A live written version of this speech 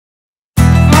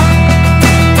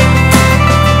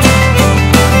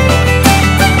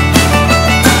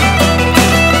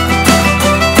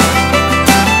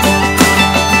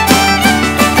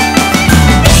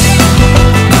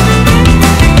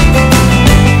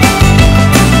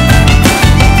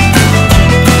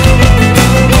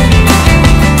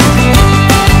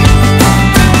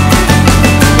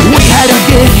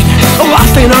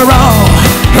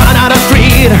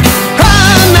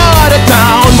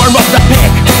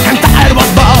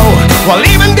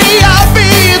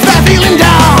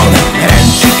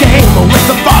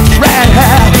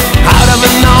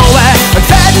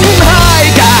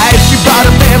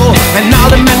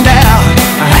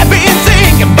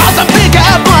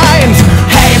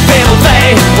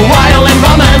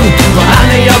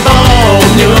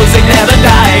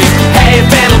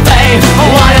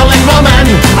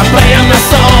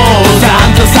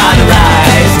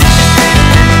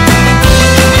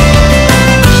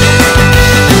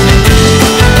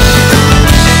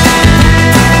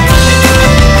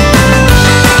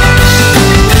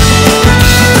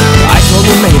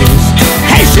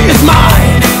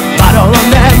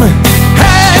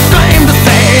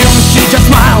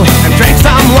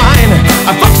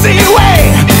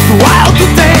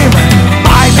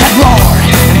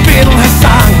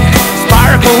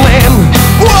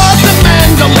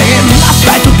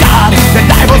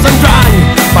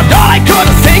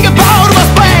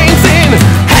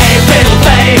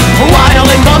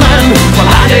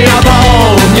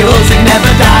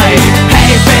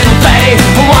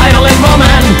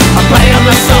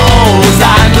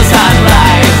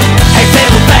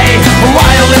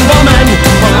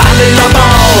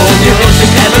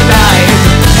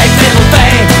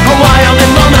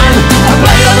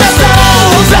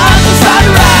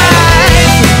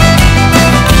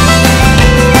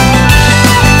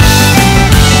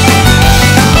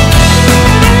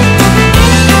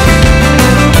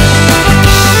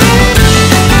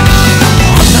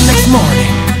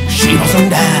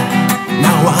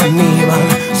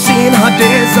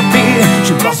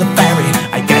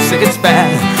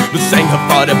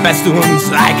best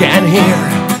tunes I can hear.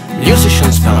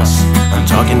 Musicians, fellas, I'm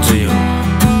talking to you.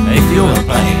 If you will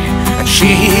play and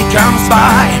she comes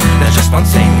by, there's just one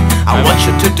thing I want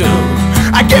you to do.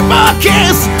 I give her a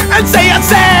kiss and say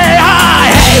hi.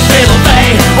 Hey, Fiddle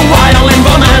Fey, violin